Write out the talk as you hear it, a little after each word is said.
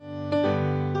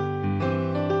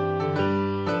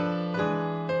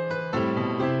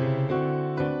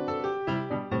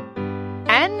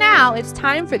now it's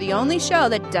time for the only show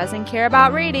that doesn't care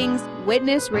about ratings,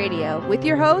 Witness Radio, with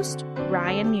your host,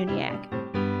 Ryan Muniak.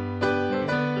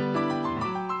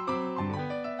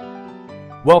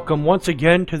 Welcome once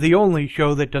again to the only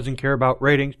show that doesn't care about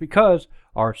ratings, because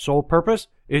our sole purpose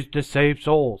is to save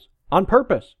souls. On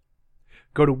purpose.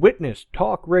 Go to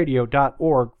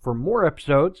witnesstalkradio.org for more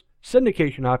episodes,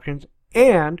 syndication options,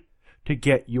 and to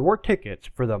get your tickets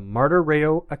for the Martyr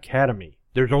Reo Academy.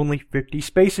 There's only 50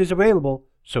 spaces available,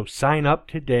 so sign up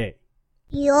today.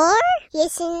 You're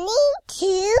listening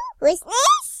to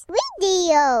Witness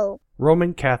Radio.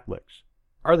 Roman Catholics.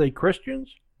 Are they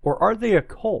Christians or are they a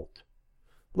cult?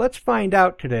 Let's find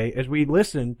out today as we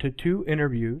listen to two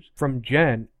interviews from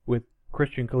Jen with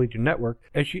Christian Collegiate Network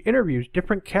as she interviews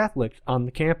different Catholics on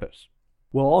the campus.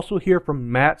 We'll also hear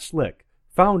from Matt Slick,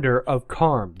 founder of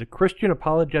CARM, the Christian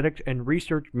Apologetics and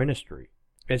Research Ministry,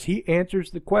 as he answers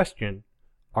the question,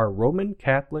 are Roman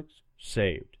Catholics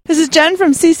saved? This is Jen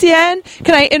from CCN.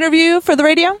 Can I interview you for the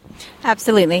radio?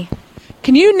 Absolutely.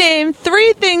 Can you name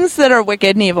 3 things that are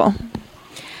wicked and evil?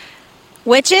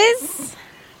 Witches,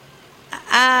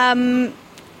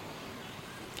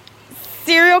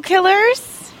 serial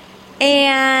killers,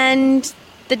 and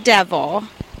the devil. All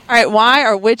right, why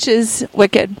are witches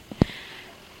wicked?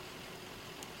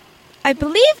 I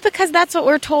believe because that's what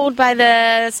we're told by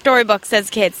the storybooks as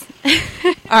kids.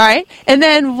 All right. And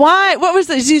then why, what was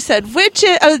this? You said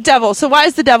witches, the devil. So why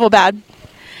is the devil bad?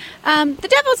 The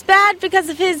devil's bad because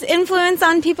of his influence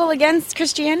on people against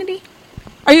Christianity.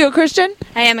 Are you a Christian?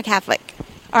 I am a Catholic.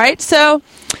 All right. So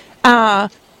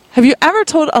have you ever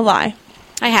told a lie?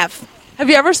 I have. Have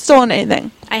you ever stolen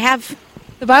anything? I have.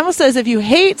 The Bible says if you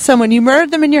hate someone, you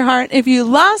murder them in your heart. If you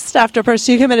lust after a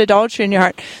person, you commit adultery in your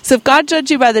heart. So if God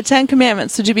judged you by the 10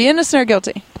 Commandments, would you be innocent or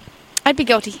guilty? I'd be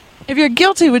guilty. If you're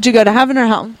guilty, would you go to heaven or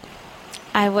hell?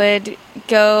 I would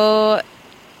go...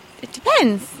 It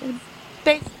depends.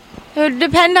 It would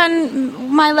depend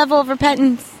on my level of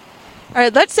repentance. All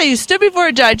right, let's say you stood before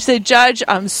a judge, say, Judge,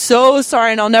 I'm so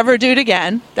sorry and I'll never do it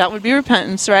again. That would be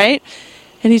repentance, right?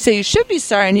 And he'd say, you should be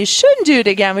sorry and you shouldn't do it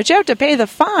again, but you have to pay the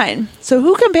fine. So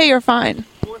who can pay your fine?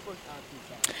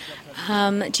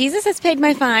 Jesus has paid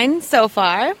my fine so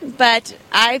far, but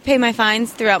I pay my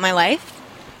fines throughout my life.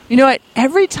 You know what?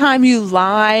 Every time you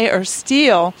lie or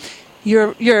steal,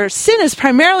 your sin is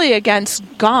primarily against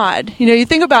God. You know, you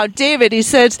think about David. He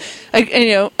says,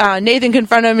 Nathan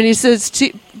confronted him and he says,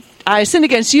 I sinned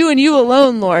against you and you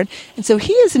alone, Lord. And so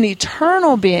he is an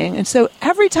eternal being. And so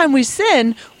every time we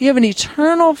sin, we have an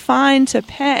eternal fine to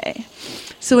pay.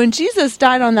 So when Jesus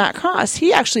died on that cross,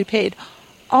 he actually paid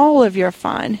all of your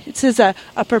fine. It says a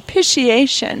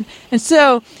propitiation. And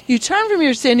so you turn from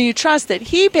your sin and you trust that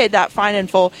he paid that fine in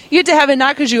full. You get to heaven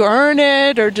not because you earn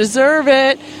it or deserve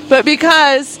it, but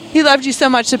because he loved you so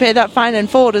much to pay that fine in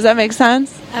full. Does that make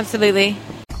sense? Absolutely.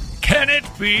 Can it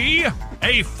be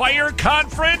a fire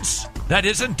conference that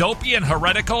isn't dopey and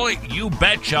heretical? You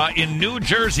betcha. In New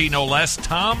Jersey, no less.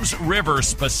 Toms River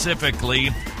specifically.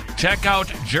 Check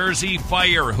out Jersey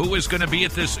Fire. Who is going to be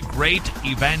at this great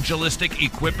evangelistic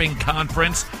equipping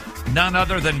conference? None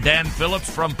other than Dan Phillips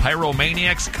from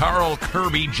Pyromaniacs, Carl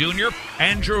Kirby Jr.,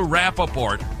 Andrew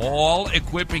Rappaport, all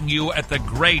equipping you at the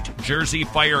great Jersey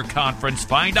Fire Conference.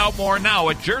 Find out more now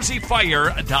at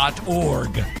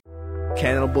jerseyfire.org.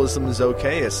 Cannibalism is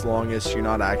okay as long as you're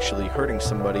not actually hurting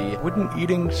somebody. Wouldn't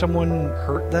eating someone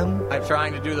hurt them? I'm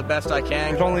trying to do the best I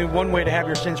can. There's only one way to have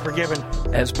your sins forgiven.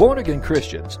 As born-again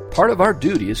Christians, part of our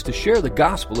duty is to share the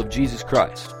gospel of Jesus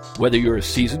Christ. Whether you're a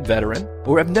seasoned veteran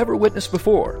or have never witnessed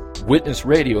before, Witness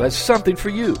Radio has something for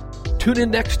you. Tune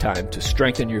in next time to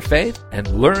strengthen your faith and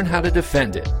learn how to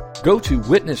defend it. Go to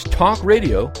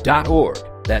witnesstalkradio.org.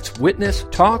 That's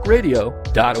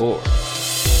witnesstalkradio.org.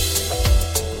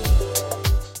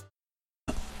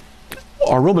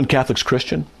 Are Roman Catholics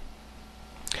Christian?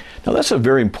 Now that's a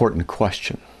very important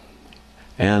question.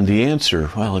 And the answer,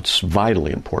 well, it's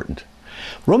vitally important.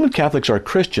 Roman Catholics are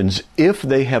Christians if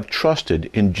they have trusted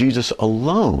in Jesus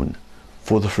alone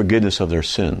for the forgiveness of their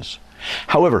sins.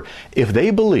 However, if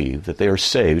they believe that they are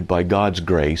saved by God's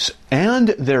grace and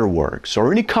their works,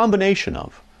 or any combination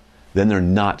of, then they're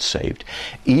not saved,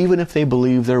 even if they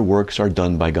believe their works are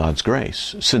done by God's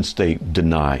grace, since they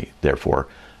deny, therefore,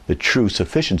 the true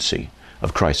sufficiency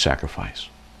of Christ's sacrifice.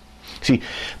 See,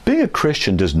 being a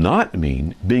Christian does not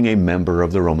mean being a member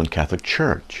of the Roman Catholic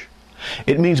Church.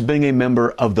 It means being a member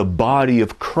of the body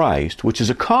of Christ, which is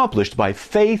accomplished by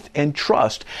faith and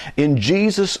trust in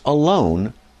Jesus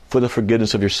alone for the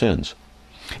forgiveness of your sins.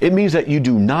 It means that you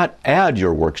do not add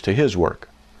your works to His work.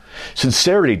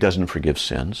 Sincerity doesn't forgive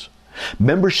sins.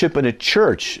 Membership in a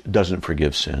church doesn't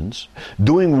forgive sins.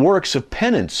 Doing works of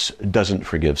penance doesn't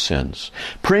forgive sins.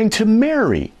 Praying to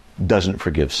Mary doesn't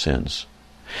forgive sins.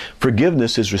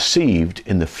 Forgiveness is received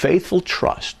in the faithful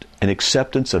trust and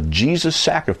acceptance of Jesus'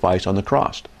 sacrifice on the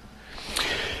cross.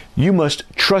 You must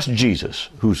trust Jesus,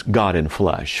 who's God in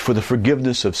flesh, for the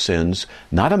forgiveness of sins,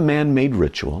 not a man-made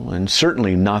ritual, and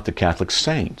certainly not the Catholic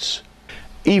saints.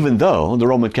 Even though the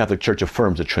Roman Catholic Church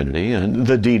affirms the Trinity and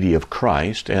the deity of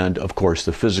Christ and, of course,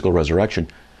 the physical resurrection,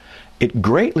 it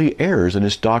greatly errs in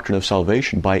its doctrine of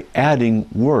salvation by adding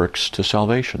works to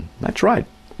salvation. That's right,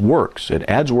 works. It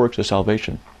adds works to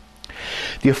salvation.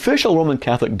 The official Roman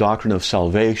Catholic doctrine of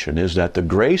salvation is that the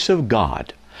grace of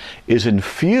God is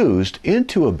infused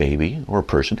into a baby or a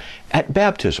person at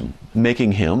baptism,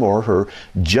 making him or her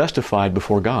justified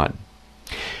before God.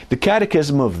 The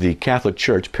Catechism of the Catholic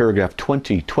Church, paragraph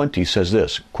 2020, says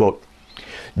this, quote,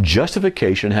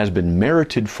 "Justification has been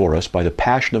merited for us by the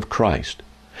passion of Christ.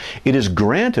 It is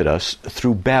granted us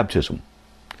through baptism."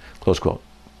 Close quote.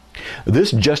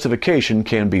 This justification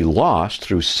can be lost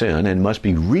through sin and must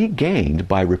be regained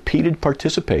by repeated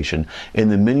participation in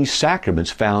the many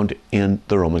sacraments found in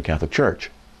the Roman Catholic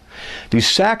Church. These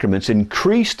sacraments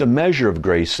increase the measure of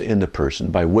grace in the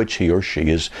person by which he or she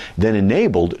is then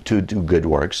enabled to do good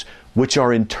works, which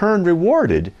are in turn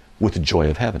rewarded with the joy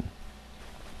of heaven.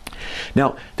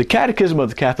 Now, the Catechism of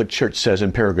the Catholic Church says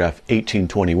in paragraph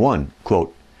 1821,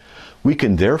 quote, "We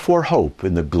can therefore hope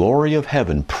in the glory of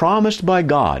heaven promised by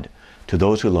God to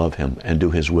those who love him and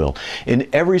do his will. In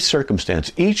every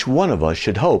circumstance, each one of us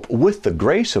should hope, with the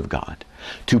grace of God,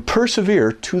 to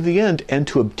persevere to the end and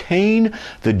to obtain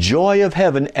the joy of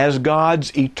heaven as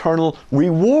God's eternal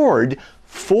reward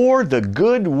for the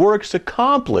good works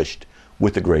accomplished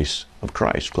with the grace of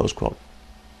Christ." Close quote.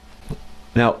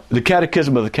 Now, the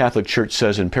Catechism of the Catholic Church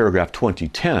says in paragraph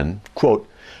 2010, quote,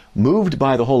 "Moved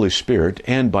by the Holy Spirit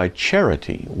and by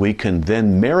charity, we can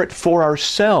then merit for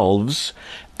ourselves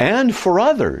and for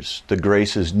others the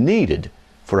graces needed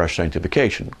for our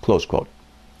sanctification." Close quote.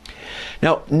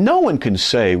 Now, no one can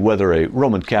say whether a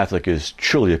Roman Catholic is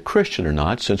truly a Christian or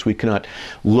not, since we cannot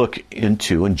look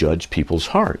into and judge people's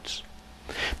hearts.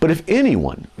 But if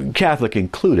anyone, Catholic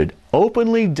included,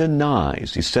 openly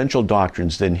denies essential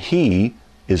doctrines, then he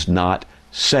is not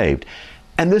saved.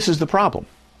 And this is the problem.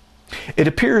 It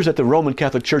appears that the Roman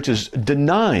Catholic Church is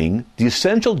denying the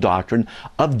essential doctrine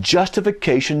of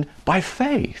justification by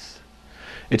faith.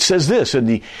 It says this in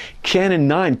the Canon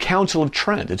 9, Council of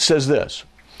Trent. It says this,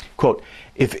 quote,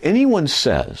 "If anyone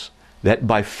says that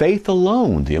by faith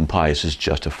alone the impious is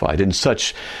justified, in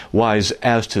such wise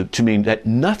as to mean that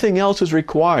nothing else is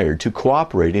required to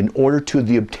cooperate in order to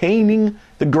the obtaining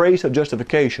the grace of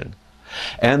justification,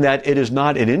 and that it is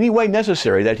not in any way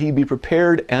necessary that he be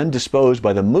prepared and disposed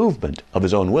by the movement of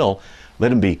his own will,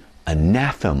 let him be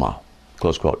anathema."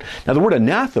 Close quote. Now, the word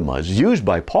anathema is used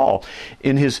by Paul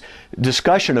in his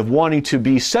discussion of wanting to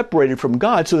be separated from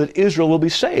God so that Israel will be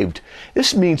saved.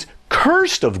 This means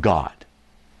cursed of God.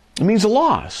 It means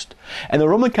lost. And the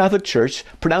Roman Catholic Church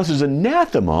pronounces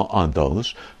anathema on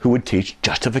those who would teach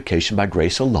justification by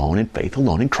grace alone and faith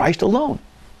alone in Christ alone.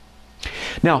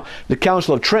 Now, the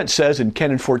Council of Trent says in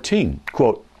Canon 14,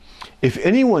 quote, "If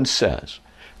anyone says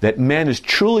that man is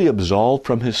truly absolved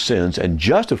from his sins and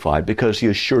justified because he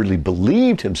assuredly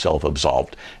believed himself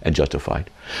absolved and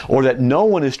justified, or that no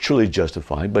one is truly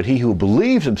justified but he who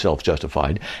believes himself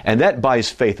justified, and that by his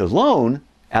faith alone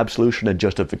absolution and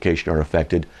justification are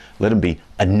effected, let him be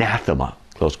anathema."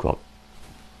 Close quote.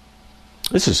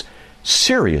 This is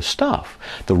serious stuff.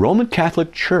 The Roman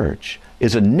Catholic Church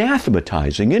is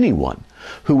anathematizing anyone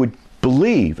who would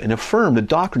believe and affirm the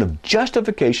doctrine of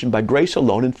justification by grace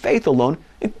alone and faith alone,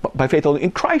 by faith alone in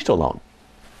Christ alone.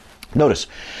 Notice,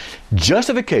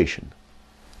 justification,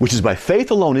 which is by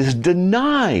faith alone, is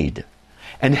denied,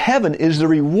 and heaven is the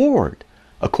reward,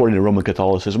 according to Roman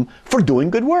Catholicism, for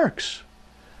doing good works.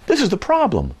 This is the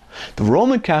problem. The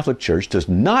Roman Catholic Church does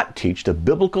not teach the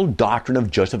biblical doctrine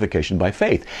of justification by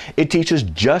faith. It teaches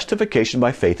justification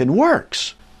by faith in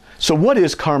works. So what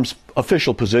is CARM's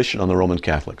official position on the Roman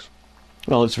Catholics?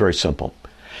 Well, it's very simple.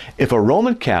 If a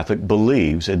Roman Catholic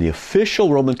believes in the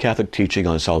official Roman Catholic teaching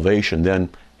on salvation, then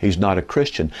he's not a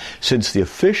Christian, since the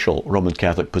official Roman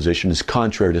Catholic position is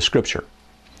contrary to Scripture.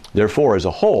 Therefore, as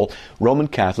a whole, Roman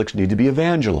Catholics need to be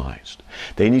evangelized.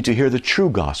 They need to hear the true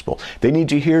gospel. They need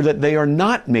to hear that they are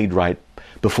not made right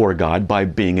before God by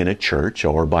being in a church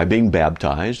or by being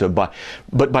baptized, but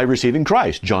by receiving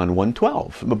Christ, John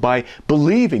 1:12, by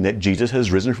believing that Jesus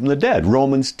has risen from the dead,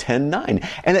 Romans 10:9,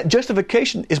 and that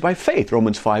justification is by faith,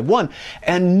 Romans 5:1,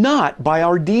 and not by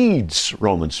our deeds,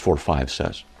 Romans 4:5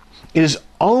 says. It is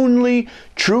only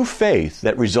true faith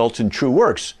that results in true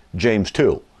works, James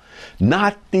 2,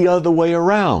 not the other way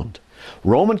around.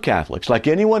 Roman Catholics, like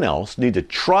anyone else, need to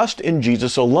trust in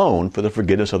Jesus alone for the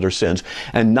forgiveness of their sins,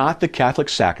 and not the Catholic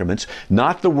sacraments,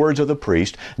 not the words of the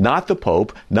priest, not the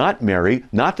Pope, not Mary,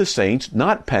 not the saints,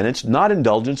 not penance, not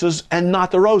indulgences, and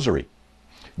not the rosary.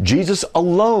 Jesus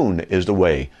alone is the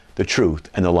way, the truth,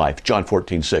 and the life, John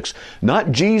 14:6.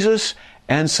 Not Jesus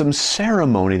and some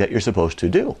ceremony that you're supposed to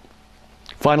do.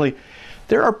 Finally,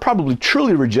 there are probably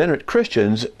truly regenerate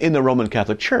Christians in the Roman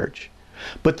Catholic Church,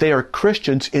 but they are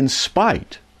Christians in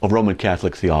spite of Roman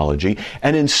Catholic theology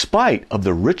and in spite of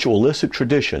the ritualistic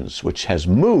traditions which has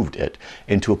moved it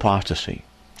into apostasy.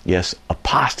 Yes,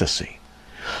 apostasy.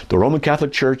 The Roman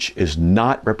Catholic Church is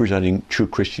not representing true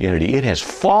Christianity. It has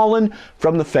fallen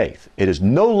from the faith. It is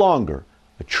no longer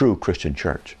a true Christian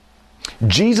church.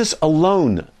 Jesus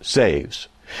alone saves.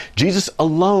 Jesus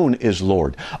alone is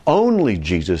Lord. Only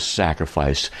Jesus'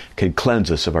 sacrifice can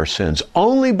cleanse us of our sins.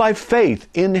 Only by faith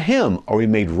in Him are we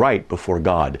made right before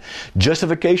God.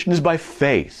 Justification is by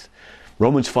faith.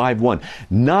 Romans 5:1.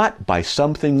 Not by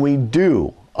something we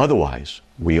do. Otherwise,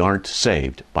 we aren't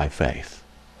saved by faith.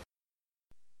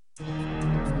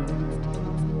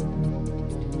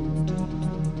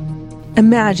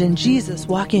 Imagine Jesus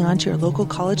walking onto your local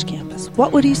college campus.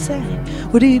 What would He say?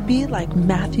 Would He be like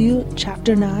Matthew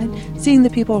chapter 9, seeing the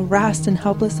people harassed and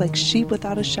helpless like sheep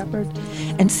without a shepherd,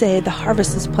 and say, the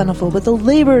harvest is plentiful, but the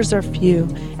laborers are few?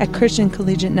 At Christian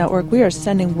Collegiate Network, we are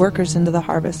sending workers into the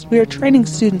harvest. We are training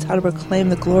students how to proclaim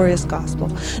the glorious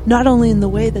gospel, not only in the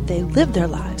way that they live their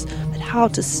lives, but how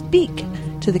to speak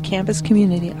to the campus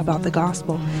community about the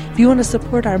gospel. If you want to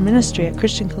support our ministry at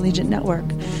Christian Collegiate Network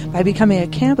by becoming a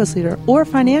campus leader or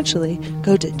financially,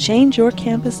 go to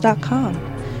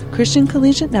changeyourcampus.com. Christian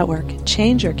Collegiate Network,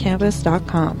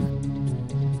 changeyourcampus.com.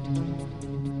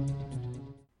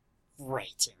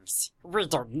 Ratings. We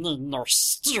don't need no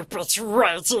stupid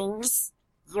ratings.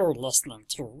 You're listening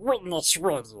to Witness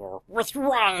Radio with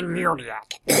Ryan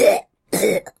Muniak.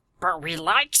 But we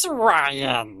like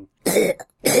Ryan.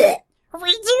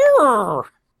 We do!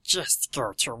 Just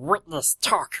go to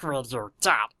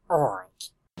witnesstalkradio.org.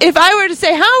 If I were to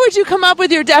say, how would you come up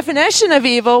with your definition of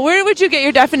evil? Where would you get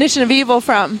your definition of evil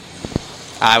from?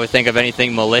 I would think of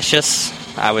anything malicious.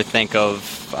 I would think of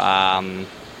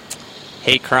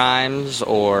hate crimes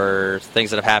or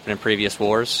things that have happened in previous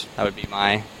wars. That would be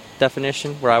my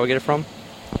definition, where I would get it from.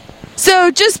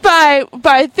 So just by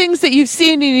things that you've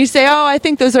seen and you say, oh, I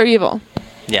think those are evil.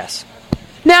 Yes.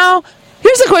 Now,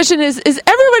 here's the question is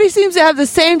everybody seems to have the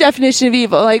same definition of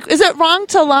evil. Like, is it wrong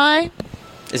to lie?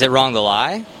 Is it wrong to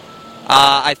lie?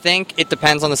 I think it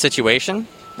depends on the situation.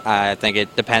 I think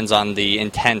it depends on the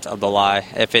intent of the lie.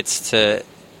 If it's to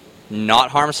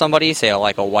not harm somebody, say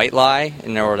like a white lie,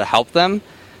 in order to help them,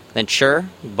 then sure.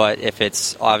 But if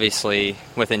it's obviously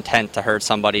with intent to hurt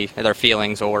somebody, their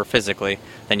feelings or physically,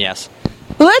 then yes.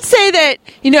 Well, let's say that,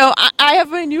 I have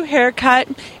my new haircut,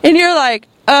 and you're like,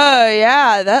 oh,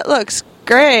 yeah, that looks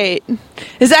great.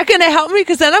 Is that going to help me?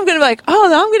 Because then I'm going to be like, oh,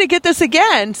 now I'm going to get this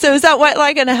again. So is that white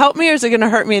lie going to help me, or is it going to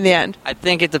hurt me in the end? I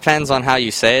think it depends on how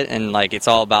you say it, and it's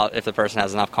all about if the person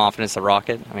has enough confidence to rock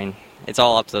it. I mean, it's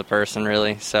all up to the person,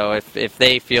 really. So if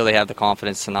they feel they have the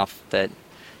confidence enough that,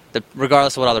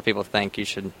 regardless of what other people think, you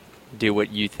should do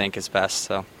what you think is best.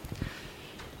 So.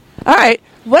 All right.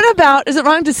 What about, is it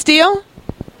wrong to steal?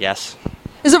 Yes.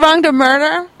 Is it wrong to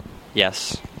murder?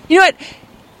 Yes. You know what?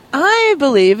 I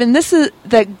believe, and this is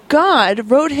that God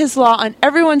wrote His law on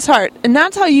everyone's heart, and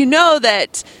that's how you know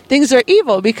that things are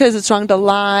evil, because it's wrong to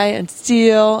lie and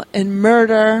steal and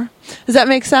murder. Does that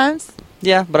make sense?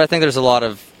 Yeah, but I think there's a lot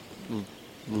of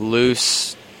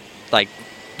there's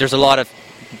a lot of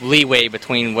leeway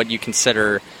between what you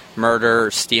consider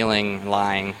murder, stealing,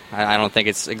 lying. I don't think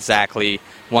it's exactly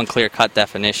one clear-cut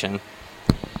definition.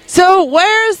 So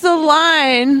where's the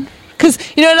line? Because,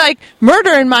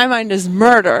 murder in my mind is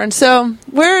murder. And so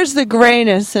where's the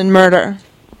grayness in murder?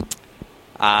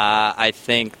 I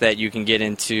think that you can get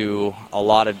into a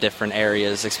lot of different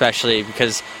areas, especially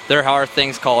because there are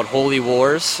things called holy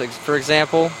wars, for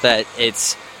example, that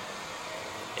it's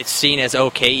seen as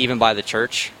okay even by the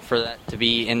church for that to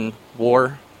be in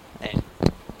war.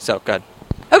 So, good.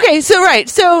 Okay, so right.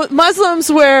 So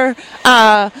Muslims were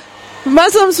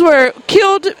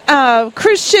killed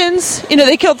Christians.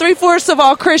 They killed 3/4 of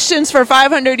all Christians for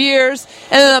 500 years.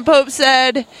 And then the Pope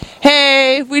said,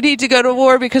 hey, we need to go to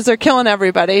war because they're killing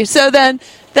everybody. So then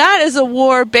that is a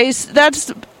war based,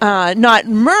 that's not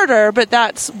murder, but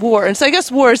that's war. And so I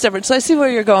guess war is different. So I see where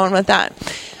you're going with that.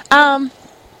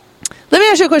 Let me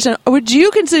ask you a question. Would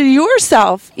you consider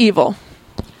yourself evil?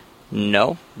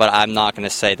 No, but I'm not going to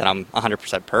say that I'm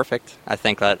 100% perfect. I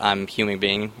think that I'm a human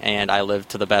being, and I live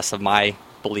to the best of my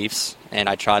beliefs, and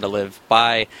I try to live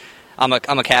by. I'm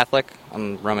a Catholic.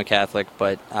 I'm Roman Catholic,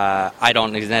 but I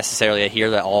don't necessarily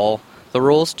adhere to all the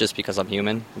rules just because I'm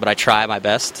human. But I try my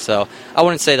best. So I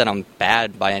wouldn't say that I'm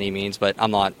bad by any means, but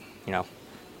I'm not,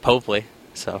 popely.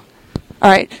 So. All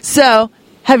right. So,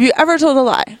 have you ever told a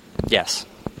lie? Yes.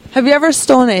 Have you ever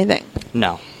stolen anything?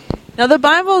 No. Now, the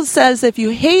Bible says if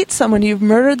you hate someone, you've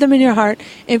murdered them in your heart.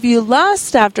 If you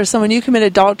lust after someone, you commit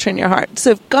adultery in your heart.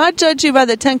 So if God judged you by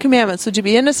the 10 Commandments, would you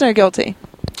be innocent or guilty?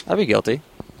 I'd be guilty.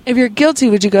 If you're guilty,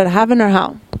 would you go to heaven or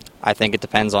hell? I think it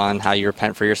depends on how you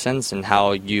repent for your sins and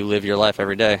how you live your life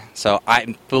every day. So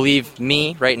I believe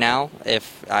me right now,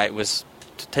 if I was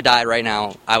to die right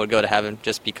now, I would go to heaven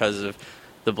just because of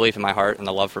the belief in my heart and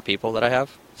the love for people that I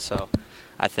have. So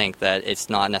I think that it's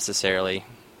not necessarily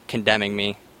condemning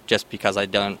me just because I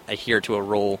don't adhere to a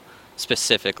rule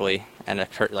specifically at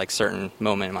a certain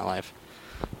moment in my life.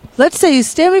 Let's say you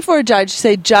stand before a judge, you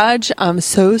say, Judge, I'm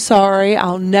so sorry,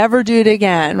 I'll never do it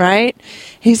again, right?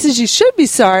 He says you should be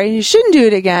sorry, you shouldn't do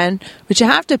it again, but you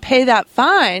have to pay that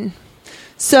fine.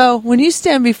 So when you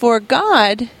stand before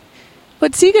God,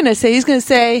 what's he going to say? He's going to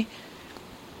say,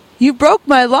 you broke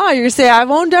my law. You're going to say, I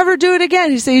won't ever do it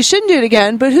again. You say you shouldn't do it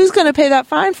again, but who's going to pay that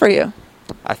fine for you?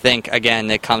 I think, again,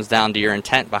 it comes down to your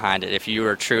intent behind it. If you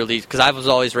are truly, because I was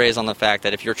always raised on the fact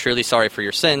that if you're truly sorry for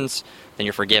your sins, then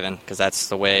you're forgiven, because that's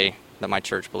the way that my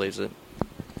church believes it.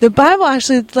 The Bible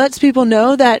actually lets people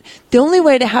know that the only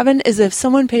way to heaven is if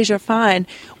someone pays your fine.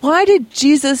 Why did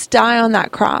Jesus die on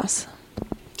that cross?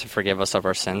 To forgive us of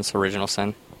our sins, original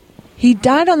sin. He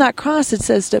died on that cross, it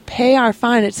says, to pay our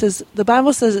fine. It says, the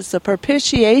Bible says it's a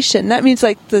propitiation. That means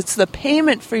it's the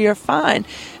payment for your fine.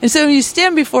 And so when you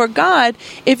stand before God,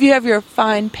 if you have your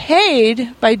fine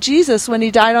paid by Jesus when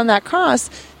he died on that cross,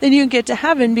 then you can get to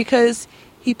heaven because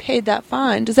he paid that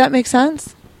fine. Does that make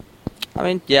sense? I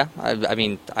mean, yeah.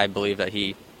 I believe that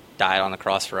he died on the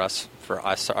cross for us,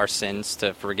 our sins,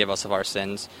 to forgive us of our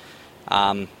sins.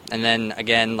 And then,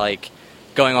 again,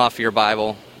 going off of your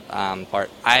Bible part,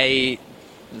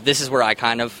 this is where I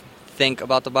kind of think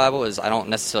about the Bible, is I don't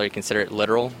necessarily consider it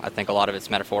literal. I think a lot of it's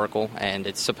metaphorical, and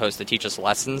it's supposed to teach us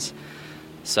lessons.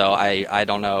 So I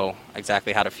don't know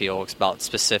exactly how to feel about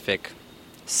specific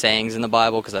sayings in the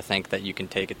Bible, because I think that you can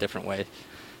take it different ways.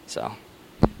 So.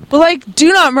 Well,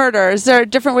 do not murder. Is there a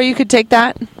different way you could take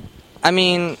that? I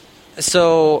mean,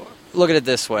 so look at it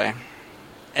this way.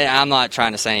 And I'm not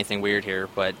trying to say anything weird here,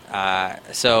 but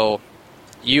so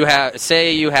you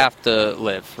have to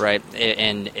live, right?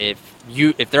 And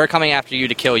if they're coming after you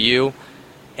to kill you,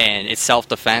 and it's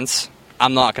self-defense,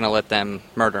 I'm not going to let them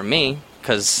murder me,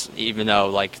 because even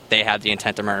though they have the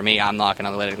intent to murder me, I'm not going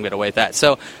to let them get away with that.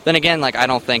 So then again, I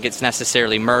don't think it's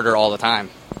necessarily murder all the time.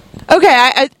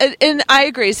 Okay, I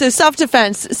agree. So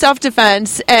self-defense,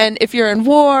 and if you're in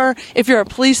war, if you're a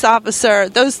police officer,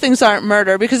 those things aren't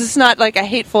murder because it's not a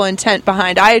hateful intent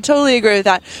behind. I totally agree with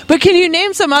that. But can you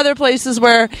name some other places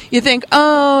where you think,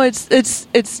 oh,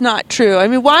 it's not true? I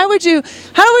mean, why would you?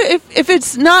 If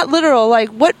it's not literal,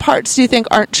 what parts do you think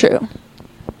aren't true?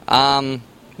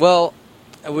 Well,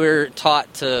 we're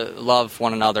taught to love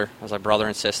one another as a brother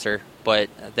and sister, but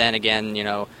then again,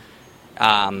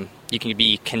 you can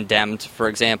be condemned. For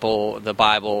example, the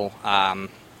Bible,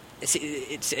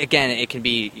 it can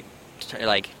be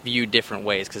viewed different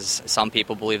ways, because some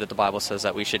people believe that the Bible says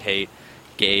that we should hate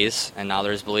gays, and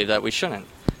others believe that we shouldn't.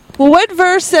 Well, what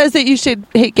verse says that you should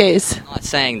hate gays? I'm not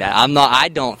saying that. I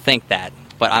don't think that,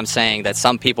 but I'm saying that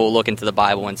some people look into the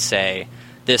Bible and say,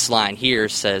 this line here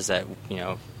says that,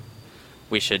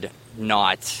 we should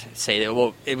not say that.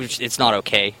 Well, it's not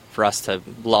okay for us to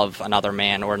love another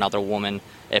man or another woman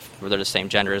if they're the same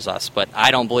gender as us. But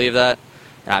I don't believe that.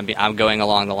 I'm going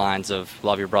along the lines of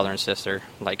love your brother and sister,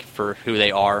 for who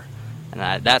they are.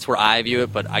 And that's where I view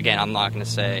it. But again, I'm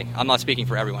not speaking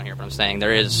for everyone here, but I'm saying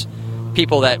there is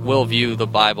people that will view the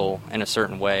Bible in a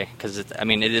certain way, because it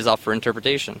is up for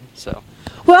interpretation. So.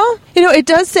 Well, it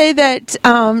does say that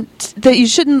that you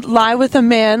shouldn't lie with a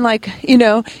man like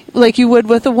you would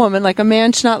with a woman. Like a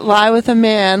man should not lie with a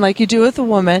man like you do with a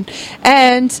woman.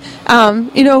 And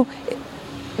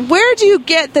where do you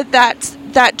get that's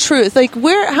that truth?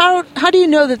 How do you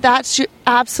know that that's your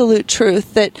absolute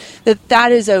truth,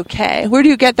 that is okay? Where do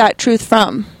you get that truth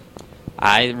from?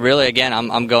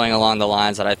 I'm going along the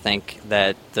lines that I think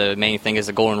that the main thing is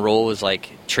the golden rule is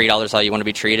treat others how you want to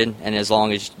be treated, and as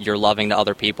long as you're loving to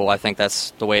other people, I think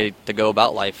that's the way to go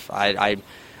about life. I'm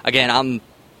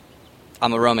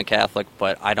a Roman Catholic,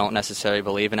 but I don't necessarily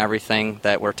believe in everything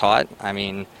that we're taught. I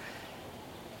mean,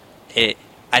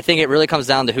 I think it really comes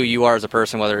down to who you are as a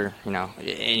person, whether,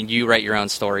 and you write your own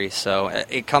story. So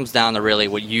it comes down to really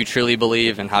what you truly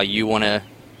believe and how you want to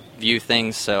view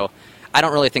things. So I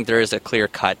don't really think there is a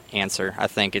clear-cut answer. I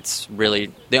think it's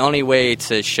really the only way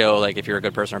to show like if you're a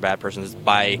good person or a bad person is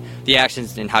by the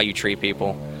actions and how you treat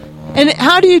people. And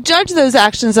how do you judge those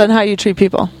actions on how you treat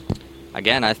people?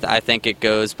 Again, I think it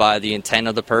goes by the intent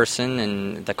of the person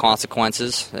and the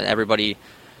consequences. Everybody,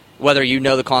 whether you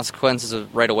know the consequences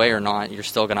right away or not, you're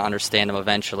still going to understand them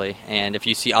eventually. And if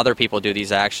you see other people do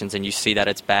these actions and you see that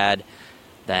it's bad,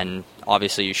 then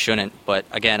obviously you shouldn't. But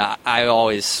again, I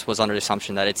always was under the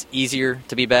assumption that it's easier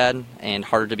to be bad and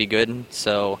harder to be good.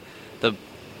 So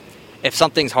if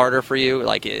something's harder for you,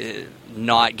 like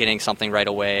not getting something right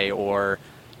away or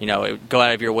go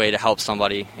out of your way to help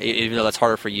somebody, even though that's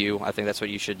harder for you, I think that's what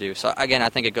you should do. So again, I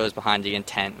think it goes behind the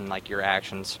intent and like your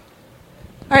actions.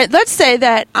 All right, let's say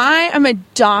that I am a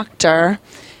doctor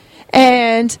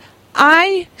and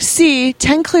I see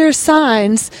 10 clear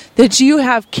signs that you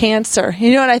have cancer.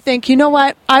 And I think, you know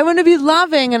what? I want to be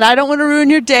loving and I don't want to ruin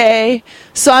your day,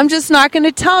 so I'm just not going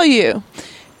to tell you.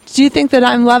 Do you think that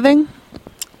I'm loving?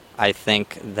 I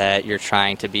think that you're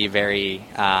trying to be very...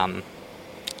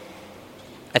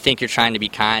 I think you're trying to be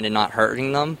kind and not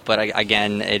hurting them, but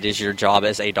again, it is your job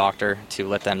as a doctor to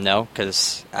let them know,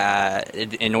 because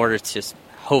in order to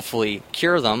hopefully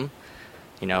cure them,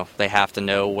 they have to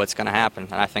know what's going to happen.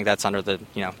 And I think that's under the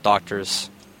doctors'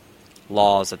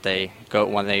 laws that they go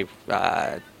when they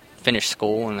finish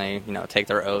school and they take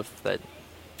their oath,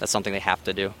 that's something they have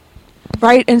to do.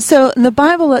 Right, and so in the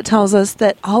Bible it tells us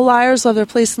that all liars will have their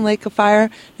place in the lake of fire,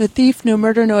 no thief, no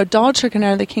murder, no adulterer can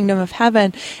enter the kingdom of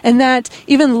heaven, and that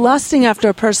even lusting after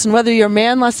a person, whether you're a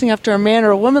man lusting after a man or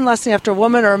a woman lusting after a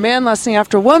woman or a man lusting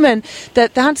after a woman,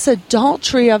 that's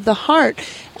adultery of the heart.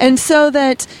 And so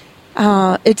that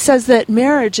it says that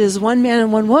marriage is one man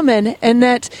and one woman, and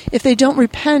that if they don't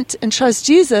repent and trust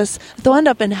Jesus, they'll end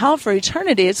up in hell for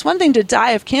eternity. It's one thing to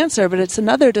die of cancer, but it's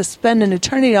another to spend an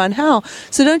eternity on hell.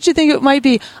 So don't you think it might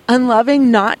be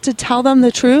unloving not to tell them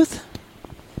the truth?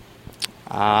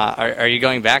 Are you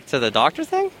going back to the doctor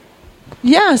thing?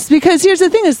 Yes, because here's the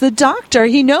thing is the doctor,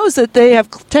 he knows that they have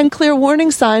 10 clear warning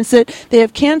signs that they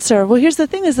have cancer. Well, here's the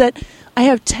thing is that I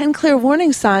have 10 clear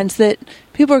warning signs that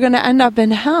people are going to end up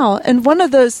in hell. And one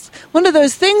of those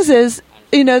things is,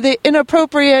 the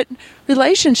inappropriate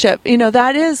relationship.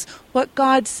 That is what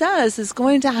God says is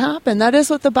going to happen. That is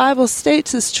what the Bible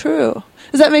states is true.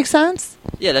 Does that make sense?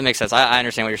 Yeah, that makes sense. I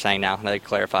understand what you're saying now, that I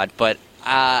clarified. But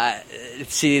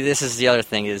see, this is the other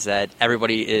thing is that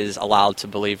everybody is allowed to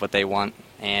believe what they want.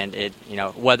 And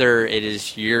whether it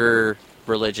is your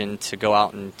religion to go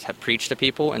out and preach to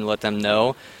people and let them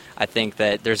know, I think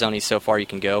that there's only so far you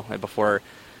can go before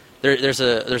there's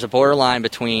a borderline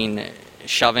between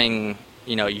shoving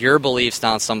your beliefs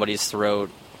down somebody's throat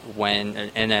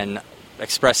and then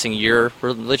expressing your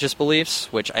religious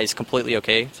beliefs, which is completely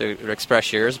okay to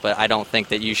express yours, but I don't think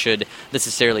that you should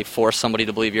necessarily force somebody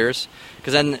to believe yours,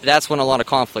 because then that's when a lot of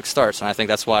conflict starts. And I think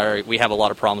that's why we have a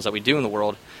lot of problems that we do in the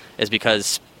world, is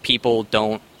because people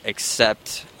don't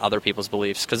accept other people's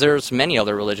beliefs, because there's many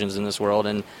other religions in this world,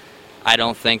 and I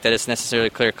don't think that it's necessarily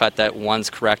clear-cut that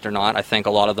one's correct or not. I think a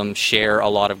lot of them share a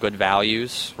lot of good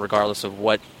values, regardless of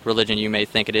what religion you may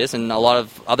think it is, and a lot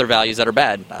of other values that are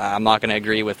bad. I'm not going to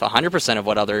agree with 100% of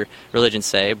what other religions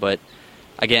say, but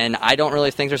again, I don't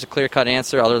really think there's a clear-cut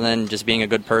answer other than just being a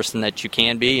good person that you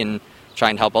can be and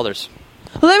trying to help others.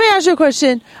 Well, let me ask you a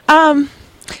question.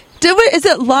 Is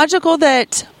it logical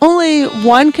that only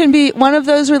one of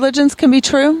those religions can be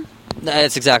true?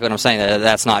 That's exactly what I'm saying.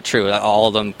 That's not true. All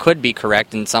of them could be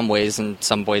correct in some ways, and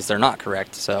some ways they're not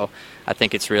correct. So I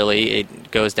think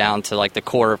it goes down to like the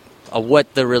core of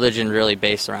what the religion really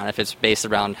based around. If it's based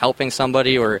around helping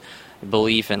somebody or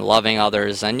belief in loving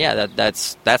others, then yeah,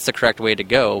 that's the correct way to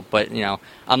go. But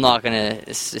I'm not going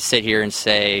to sit here and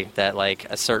say that like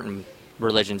a certain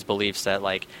religion's beliefs that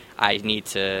like I need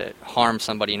to harm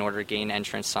somebody in order to gain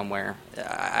entrance somewhere.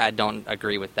 I don't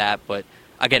agree with that, but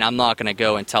again, I'm not going to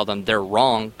go and tell them they're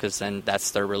wrong, because then that's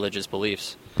their religious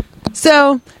beliefs.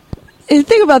 So,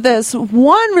 think about this.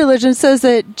 One religion says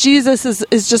that Jesus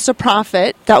is just a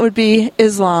prophet. That would be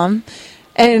Islam.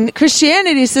 And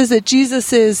Christianity says that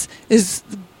Jesus is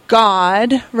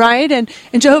God, right? And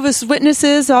Jehovah's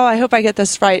Witnesses, I hope I get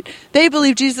this right, they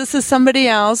believe Jesus is somebody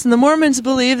else. And the Mormons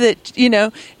believe that,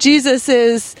 Jesus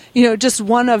is, just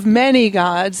one of many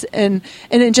gods. And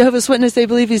in Jehovah's Witness, they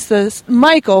believe he's the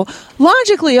Michael.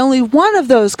 Logically, only one of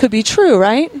those could be true,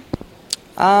 right?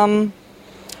 I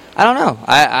don't know.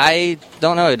 I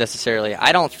don't know necessarily.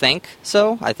 I don't think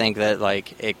so. I think that,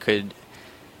 it could...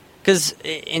 Because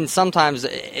sometimes,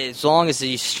 as long as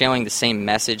he's showing the same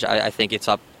message, I think it's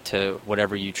up to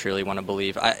whatever you truly want to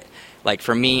believe. Like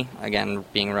for me, again,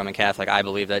 being a Roman Catholic, I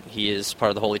believe that he is part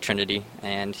of the Holy Trinity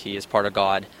and he is part of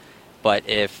God. But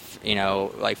if,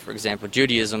 like for example,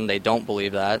 Judaism, they don't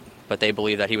believe that, but they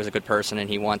believe that he was a good person and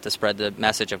he wanted to spread the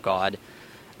message of God.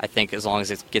 I think as long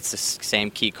as it gets the same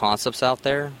key concepts out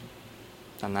there,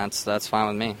 then that's fine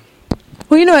with me.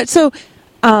 Well, you know what? So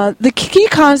the key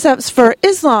concepts for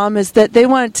Islam is that they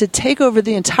want to take over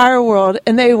the entire world,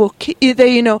 and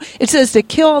it says to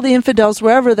kill all the infidels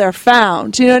wherever they're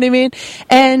found. You know what I mean?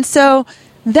 And so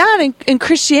that in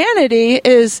Christianity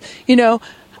is,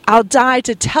 I'll die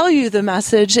to tell you the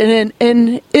message, and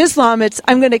in Islam, it's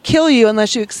I'm going to kill you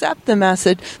unless you accept the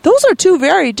message. Those are two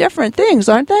very different things,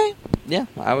 aren't they? Yeah,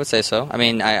 I would say so. I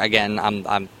mean,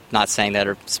 I'm not saying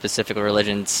that specific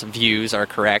religion's views are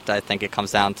correct. I think it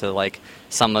comes down to like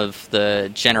some of the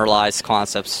generalized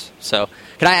concepts. So,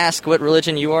 can I ask what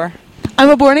religion you are? I'm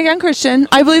a born-again Christian.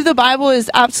 I believe the Bible is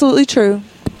absolutely true.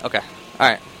 Okay. All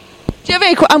right. Do you have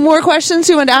any more questions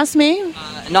you want to ask me?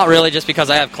 Not really, just because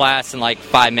I have class in like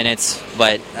 5 minutes.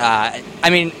 But, I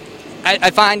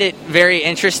find it very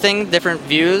interesting, different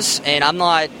views, and I'm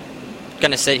not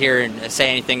going to sit here and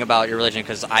say anything about your religion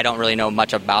because I don't really know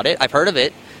much about it. I've heard of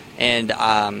it, and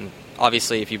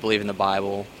obviously if you believe in the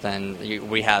Bible, then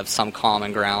we have some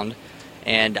common ground,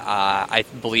 and I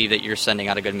believe that you're sending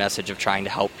out a good message of trying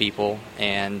to help people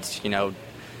and,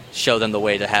 show them the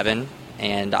way to heaven,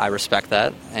 and I respect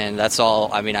that, and that's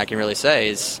all I can really say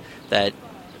is that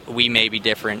we may be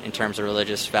different in terms of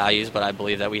religious values, but I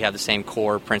believe that we have the same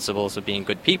core principles of being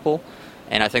good people,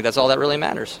 and I think that's all that really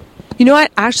matters. You know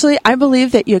what? Actually, I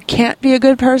believe that you can't be a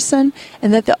good person,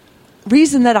 and that the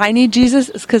reason that I need Jesus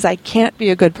is because I can't be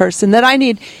a good person, that I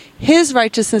need his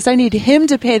righteousness. I need him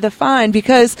to pay the fine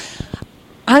because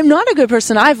I'm not a good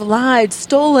person. I've lied,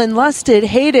 stolen, lusted,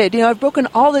 hated. I've broken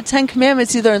all the 10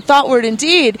 commandments, either in thought, word, and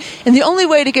deed. And the only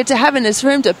way to get to heaven is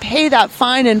for him to pay that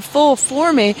fine in full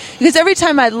for me. Because every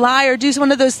time I lie or do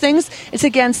one of those things, it's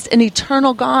against an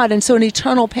eternal God. And so an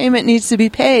eternal payment needs to be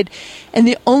paid. And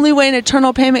the only way an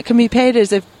eternal payment can be paid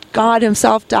is if God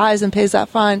himself dies and pays that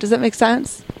fine. Does that make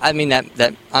sense? I mean,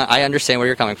 that I understand where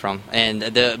you're coming from.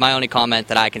 And my only comment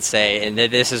that I can say, and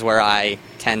this is where I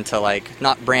tend to,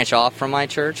 not branch off from my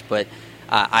church, but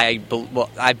they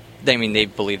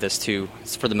believe this too,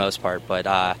 for the most part, but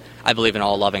I believe in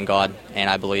all-loving God, and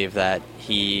I believe that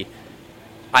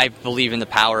I believe in the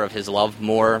power of his love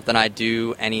more than I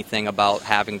do anything about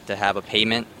having to have a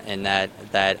payment, and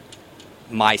that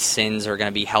my sins are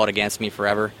going to be held against me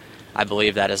forever. I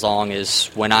believe that as long as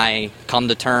when I come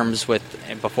to terms with,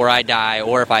 before I die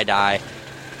or if I die,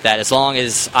 that as long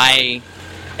as I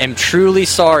am truly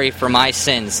sorry for my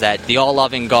sins, that the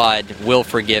all-loving God will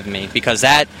forgive me, because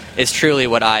that is truly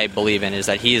what I believe in, is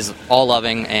that he is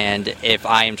all-loving, and if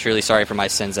I am truly sorry for my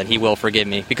sins, then he will forgive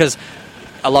me, because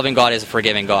a loving God is a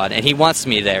forgiving God, and he wants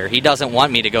me there. He doesn't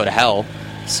want me to go to hell,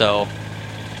 so...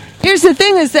 Here's the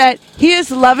thing is that he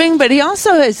is loving, but he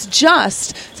also is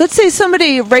just. So let's say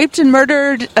somebody raped and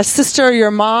murdered a sister or your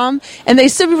mom, and they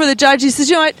stood before the judge. He says,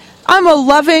 you know what, I'm a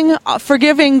loving,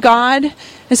 forgiving God,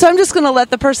 and so I'm just going to let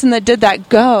the person that did that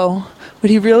go. Would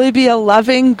he really be a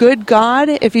loving, good God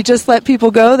if he just let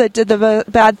people go that did the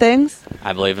bad things?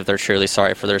 I believe if they're truly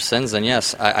sorry for their sins, then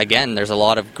yes. Again, there's a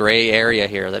lot of gray area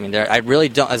here. I mean, I really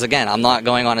don't, I'm not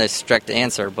going on a strict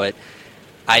answer, but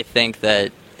I think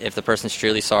that if the person's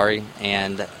truly sorry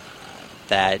and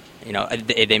that,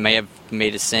 they may have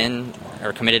made a sin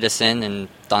or committed a sin and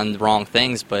done the wrong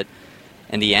things, but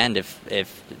in the end,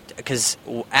 because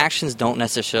actions don't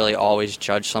necessarily always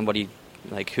judge somebody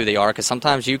like who they are, because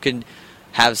sometimes you could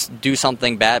do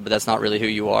something bad, but that's not really who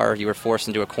you are. You were forced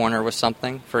into a corner with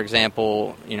something. For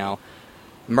example,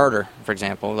 murder, for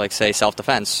example, like say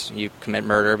self-defense. You commit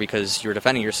murder because you're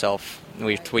defending yourself.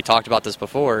 We talked about this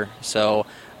before, so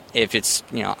if it's,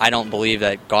 I don't believe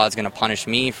that God's going to punish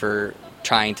me for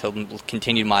trying to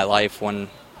continue my life when,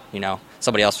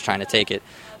 somebody else is trying to take it.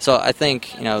 So I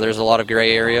think, there's a lot of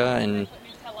gray area, and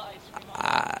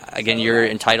again, you're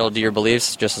entitled to your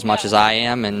beliefs just as much as I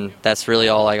am, and that's really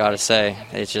all I got to say.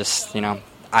 It's just,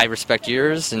 I respect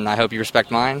yours, and I hope you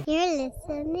respect mine. You're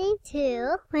listening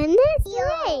to Witness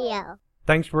Radio.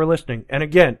 Thanks for listening. And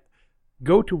again,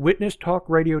 go to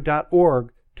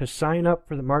witnesstalkradio.org to sign up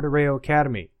for the Martyreo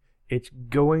Academy. It's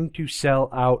going to sell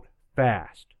out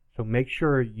fast, so make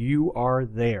sure you are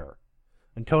there.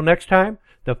 Until next time,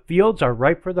 the fields are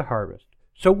ripe for the harvest.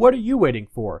 So what are you waiting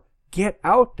for? Get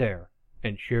out there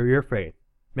and share your faith.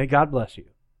 May God bless you.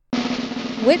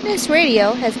 Witness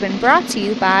Radio has been brought to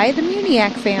you by the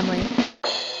Muniac family.